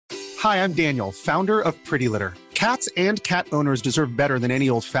Hi, I'm Daniel, founder of Pretty Litter. Cats and cat owners deserve better than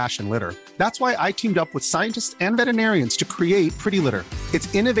any old-fashioned litter. That's why I teamed up with scientists and veterinarians to create Pretty Litter.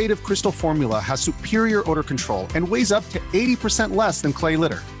 Its innovative crystal formula has superior odor control and weighs up to 80% less than clay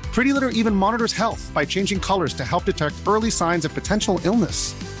litter. Pretty Litter even monitors health by changing colors to help detect early signs of potential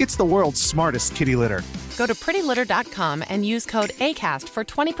illness. It's the world's smartest kitty litter. Go to prettylitter.com and use code ACAST for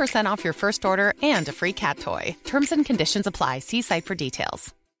 20% off your first order and a free cat toy. Terms and conditions apply. See site for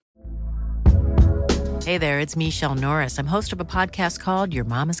details. Hey there, it's Michelle Norris. I'm host of a podcast called Your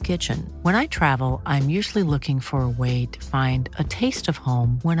Mama's Kitchen. When I travel, I'm usually looking for a way to find a taste of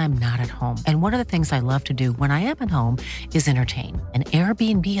home when I'm not at home. And one of the things I love to do when I am at home is entertain. And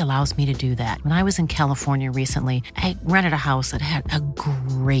Airbnb allows me to do that. When I was in California recently, I rented a house that had a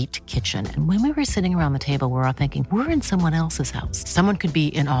great kitchen. And when we were sitting around the table, we were all thinking, we're in someone else's house. Someone could be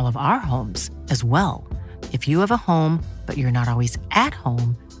in all of our homes as well. If you have a home, but you're not always at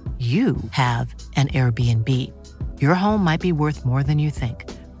home, you have an Airbnb. Your home might be worth more than you think.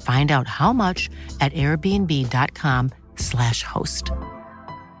 Find out how much at airbnb.com/host.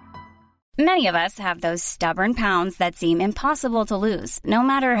 Many of us have those stubborn pounds that seem impossible to lose, no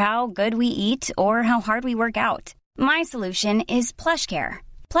matter how good we eat or how hard we work out. My solution is PlushCare.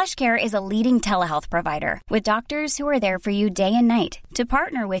 PlushCare is a leading telehealth provider with doctors who are there for you day and night to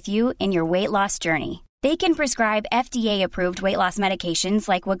partner with you in your weight loss journey. They can prescribe FDA-approved weight loss medications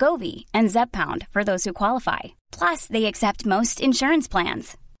like Wegovy and Zepbound for those who qualify. Plus, they accept most insurance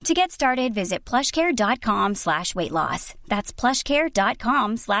plans. To get started, visit plushcare.com/weightloss. That's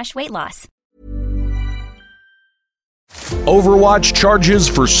plushcare.com/weightloss. Overwatch charges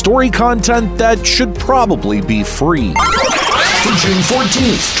for story content that should probably be free. For June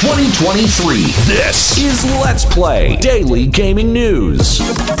 14th, 2023, this is Let's Play Daily Gaming News.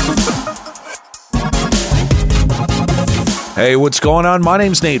 Hey, what's going on? My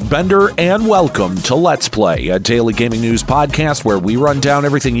name's Nate Bender, and welcome to Let's Play, a daily gaming news podcast where we run down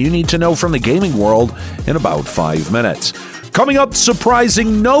everything you need to know from the gaming world in about 5 minutes. Coming up,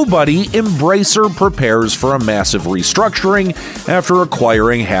 surprising nobody, Embracer prepares for a massive restructuring after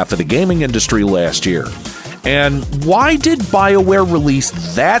acquiring half of the gaming industry last year. And why did BioWare release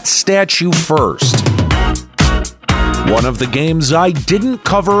that statue first? One of the games I didn't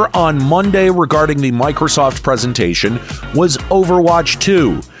cover on Monday regarding the Microsoft presentation was Overwatch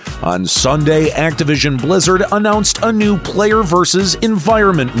 2. On Sunday, Activision Blizzard announced a new player versus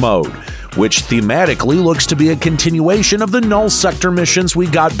environment mode, which thematically looks to be a continuation of the Null Sector missions we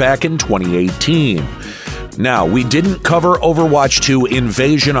got back in 2018. Now, we didn't cover Overwatch 2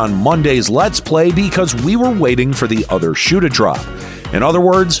 Invasion on Monday's Let's Play because we were waiting for the other shoe to drop. In other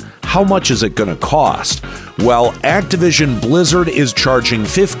words, how much is it going to cost? Well, Activision Blizzard is charging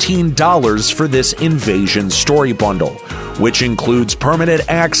 $15 for this Invasion story bundle, which includes permanent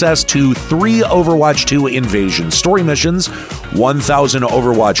access to 3 Overwatch 2 Invasion story missions, 1,000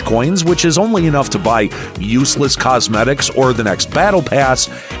 Overwatch coins, which is only enough to buy useless cosmetics or the next battle pass,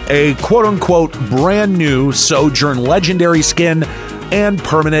 a quote-unquote brand new Sojourn Legendary skin, and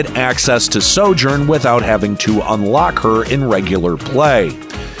permanent access to Sojourn without having to unlock her in regular play.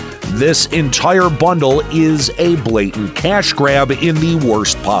 This entire bundle is a blatant cash grab in the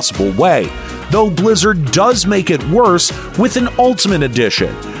worst possible way, though Blizzard does make it worse with an Ultimate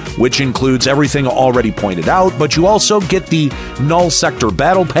Edition, which includes everything already pointed out, but you also get the Null Sector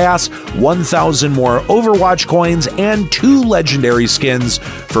Battle Pass, 1,000 more Overwatch coins, and 2 legendary skins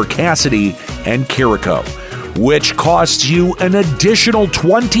for Cassidy and Kiriko, which costs you an additional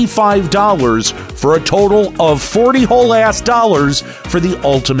 $25 for a total of $40 whole ass dollars for the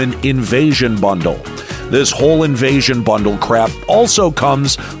Ultimate Invasion bundle. This whole Invasion bundle crap also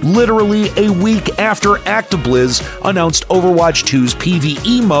comes literally a week after ActiBliz announced Overwatch 2's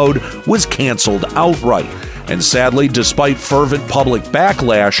PvE mode was canceled outright. And sadly, despite fervent public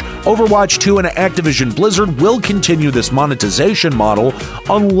backlash, Overwatch 2 and Activision Blizzard will continue this monetization model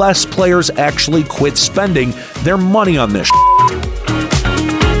unless players actually quit spending their money on this shit.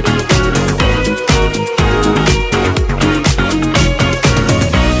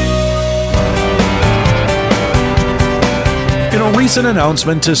 In a recent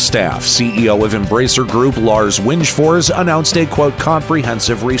announcement to staff, CEO of Embracer Group Lars Wingefors announced a, quote,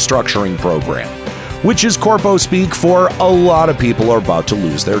 comprehensive restructuring program, which is corpo speak for a lot of people are about to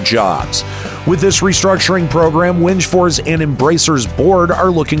lose their jobs. With this restructuring program, Wingefors and Embracer's board are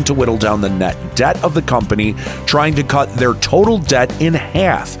looking to whittle down the net debt of the company, trying to cut their total debt in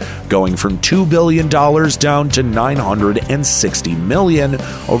half, going from $2 billion down to $960 million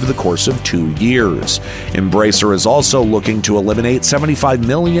over the course of 2 years. Embracer is also looking to eliminate $75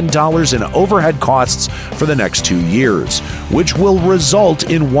 million in overhead costs for the next 2 years, which will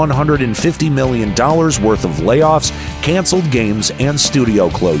result in $150 million worth of layoffs, canceled games, and studio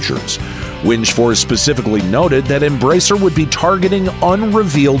closures. Whinge4 specifically noted that Embracer would be targeting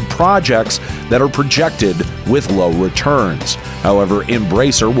unrevealed projects that are projected with low returns. However,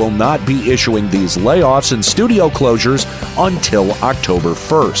 Embracer will not be issuing these layoffs and studio closures until October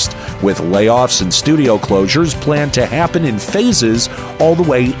 1st, with layoffs and studio closures planned to happen in phases all the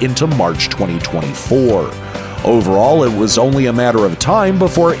way into March 2024. Overall, it was only a matter of time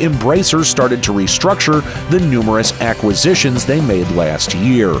before Embracer started to restructure the numerous acquisitions they made last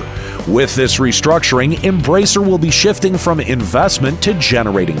year. With this restructuring, Embracer will be shifting from investment to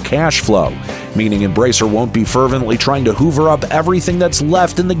generating cash flow, meaning Embracer won't be fervently trying to hoover up everything that's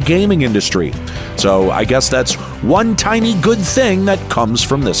left in the gaming industry. So I guess that's one tiny good thing that comes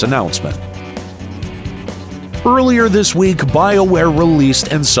from this announcement. Earlier this week, BioWare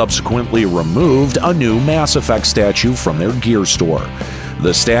released and subsequently removed a new Mass Effect statue from their gear store.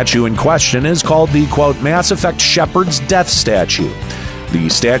 The statue in question is called the, quote, Mass Effect Shepard's Death Statue. The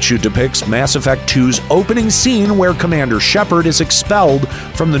statue depicts Mass Effect 2's opening scene where Commander Shepard is expelled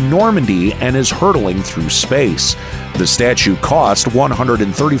from the Normandy and is hurtling through space. The statue cost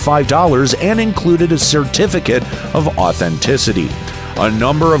 $135 and included a certificate of authenticity. A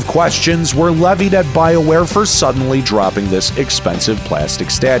number of questions were levied at BioWare for suddenly dropping this expensive plastic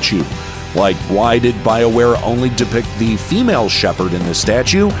statue. Like, why did BioWare only depict the female Shepard in the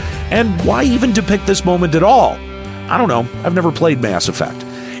statue? And why even depict this moment at all? I don't know. I've never played Mass Effect.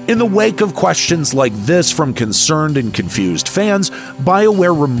 In the wake of questions like this from concerned and confused fans,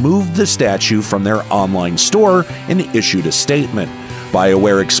 BioWare removed the statue from their online store and issued a statement.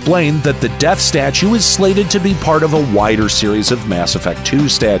 BioWare explained that the Death Statue is slated to be part of a wider series of Mass Effect 2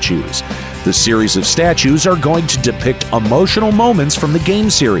 statues. The series of statues are going to depict emotional moments from the game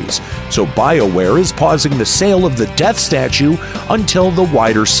series, so BioWare is pausing the sale of the Death Statue until the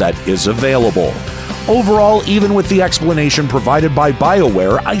wider set is available. Overall, even with the explanation provided by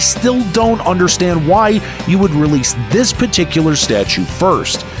BioWare, I still don't understand why you would release this particular statue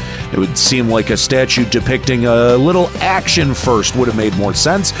first. It would seem like a statue depicting a little action first would have made more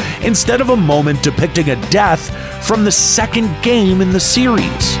sense, instead of a moment depicting a death from the second game in the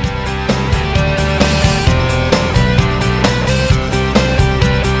series.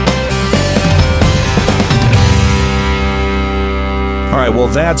 Alright, well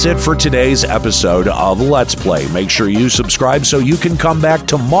that's it for today's episode of Let's Play. Make sure you subscribe so you can come back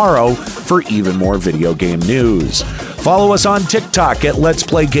tomorrow for even more video game news. Follow us on TikTok at Let's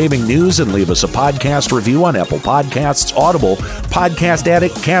Play Gaming News and leave us a podcast review on Apple Podcasts, Audible, Podcast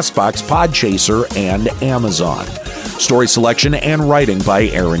Addict, CastBox, Podchaser, and Amazon. Story selection and writing by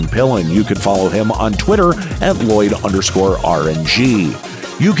Aaron Pillen. You can follow him on Twitter at Lloyd_RNG.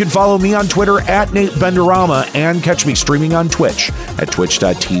 You can follow me on Twitter at NateBenderama and catch me streaming on Twitch at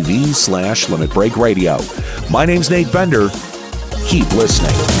twitch.tv/Limit Break Radio. My name's Nate Bender. Keep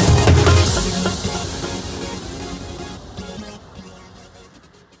listening.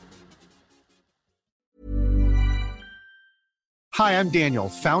 Hi, I'm Daniel,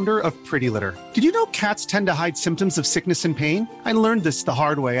 founder of Pretty Litter. Did you know cats tend to hide symptoms of sickness and pain? I learned this the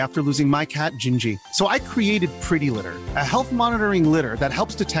hard way after losing my cat, Gingy. So I created Pretty Litter, a health monitoring litter that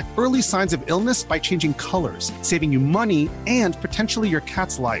helps detect early signs of illness by changing colors, saving you money and potentially your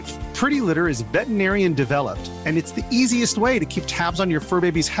cat's life. Pretty Litter is veterinarian developed, and it's the easiest way to keep tabs on your fur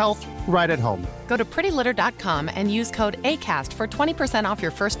baby's health right at home. Go to prettylitter.com and use code ACAST for 20% off your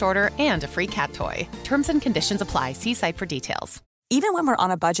first order and a free cat toy. Terms and conditions apply. See site for details. Even when we're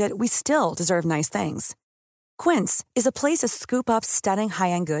on a budget, we still deserve nice things. Quince is a place to scoop up stunning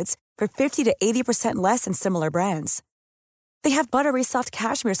high-end goods for 50 to 80% less than similar brands. They have buttery soft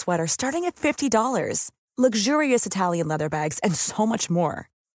cashmere sweaters starting at $50, luxurious Italian leather bags, and so much more.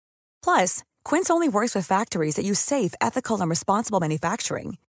 Plus, Quince only works with factories that use safe, ethical, and responsible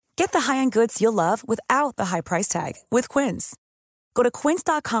manufacturing. Get the high-end goods you'll love without the high price tag with Quince. Go to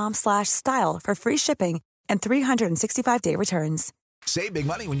quince.com/style for free shipping and 365-day returns. Save big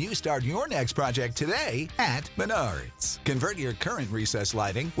money when you start your next project today at Menards. Convert your current recessed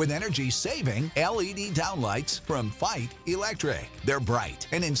lighting with energy-saving LED downlights from Fight Electric. They're bright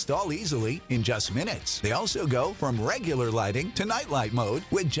and install easily in just minutes. They also go from regular lighting to nightlight mode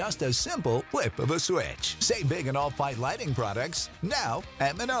with just a simple flip of a switch. Save big on all Fight lighting products now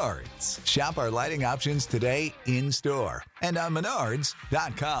at Menards. Shop our lighting options today in-store and on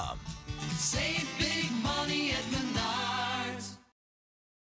Menards.com. Save big money